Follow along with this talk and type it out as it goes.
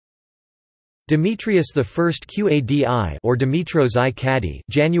Demetrius I Qadi or Demetrios I Qadi,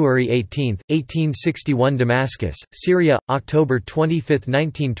 January 18, 1861, Damascus, Syria, October 25,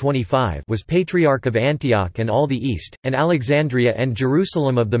 1925, was Patriarch of Antioch and all the East, and Alexandria and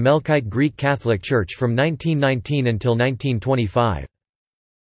Jerusalem of the Melkite Greek Catholic Church from 1919 until 1925.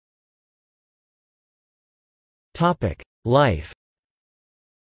 Topic: Life.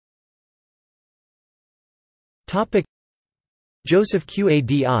 Topic: Joseph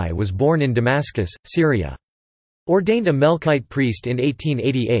Qadi was born in Damascus, Syria. Ordained a Melkite priest in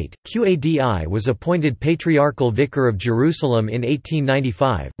 1888, Qadi was appointed Patriarchal Vicar of Jerusalem in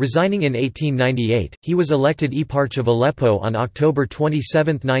 1895. Resigning in 1898, he was elected Eparch of Aleppo on October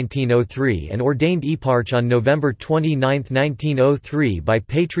 27, 1903 and ordained Eparch on November 29, 1903 by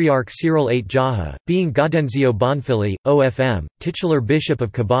Patriarch Cyril VIII Jaha, being Gaudenzio Bonfili, OFM, titular Bishop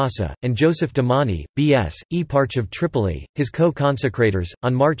of Kabasa, and Joseph Damani, B.S., Eparch of Tripoli, his co-consecrators.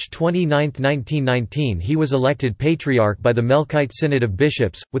 On March 29, 1919 he was elected Patriarch by the Melkite Synod of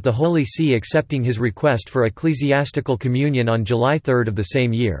Bishops, with the Holy See accepting his request for ecclesiastical communion on July 3 of the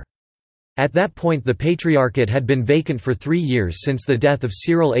same year. At that point the Patriarchate had been vacant for 3 years since the death of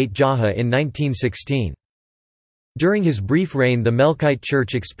Cyril VIII Jaha in 1916. During his brief reign the Melkite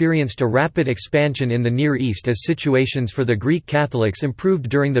Church experienced a rapid expansion in the Near East as situations for the Greek Catholics improved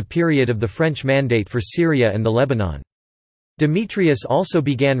during the period of the French Mandate for Syria and the Lebanon. Demetrius also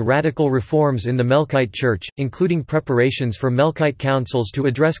began radical reforms in the Melkite Church, including preparations for Melkite councils to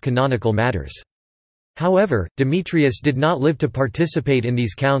address canonical matters. However, Demetrius did not live to participate in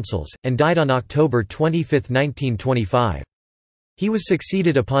these councils, and died on October 25, 1925. He was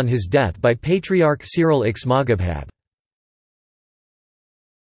succeeded upon his death by Patriarch Cyril X Maghabhab.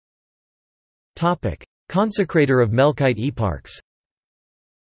 Consecrator of Melkite eparchs.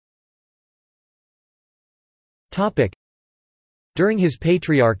 During his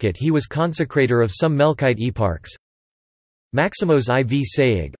patriarchate he was consecrator of some Melkite eparchs: Maximos IV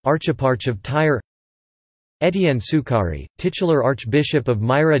Sayeg, Archeparch of Tyre; Etienne Sukkari, titular Archbishop of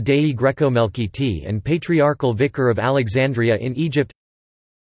Myra Dei Greco-Melkite and Patriarchal Vicar of Alexandria in Egypt;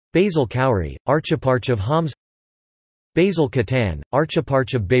 Basil Kauri, Archeparch of Homs; Basil Katan,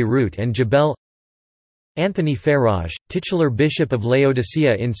 Archeparch of Beirut and Jebel; Anthony Faraj, titular Bishop of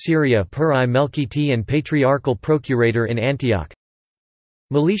Laodicea in Syria per I Melkite and Patriarchal Procurator in Antioch;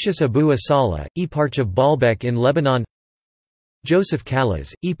 Meletius Abu Asala, Eparch of Baalbek in Lebanon; Joseph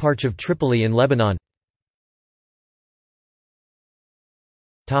Kallas, Eparch of Tripoli in Lebanon.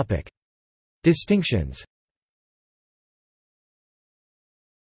 Distinctions.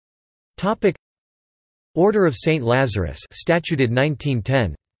 Order of St. Lazarus, statuted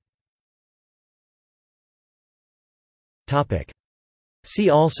 1910. See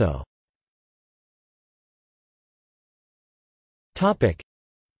also.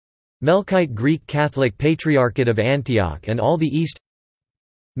 Melkite Greek Catholic Patriarchate of Antioch and all the East.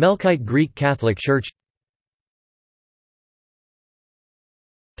 Melkite Greek Catholic Church.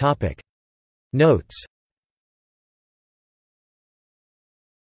 Notes.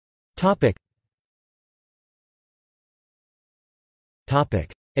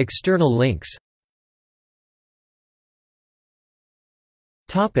 External links.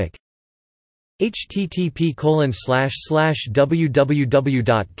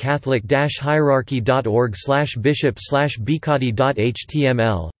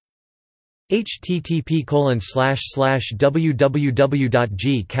 http://www.catholic-hierarchy.org/bishop/bqadi.html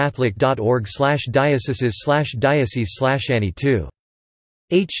http://www.gcatholic.org/dioceses/diocese/any2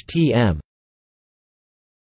 htm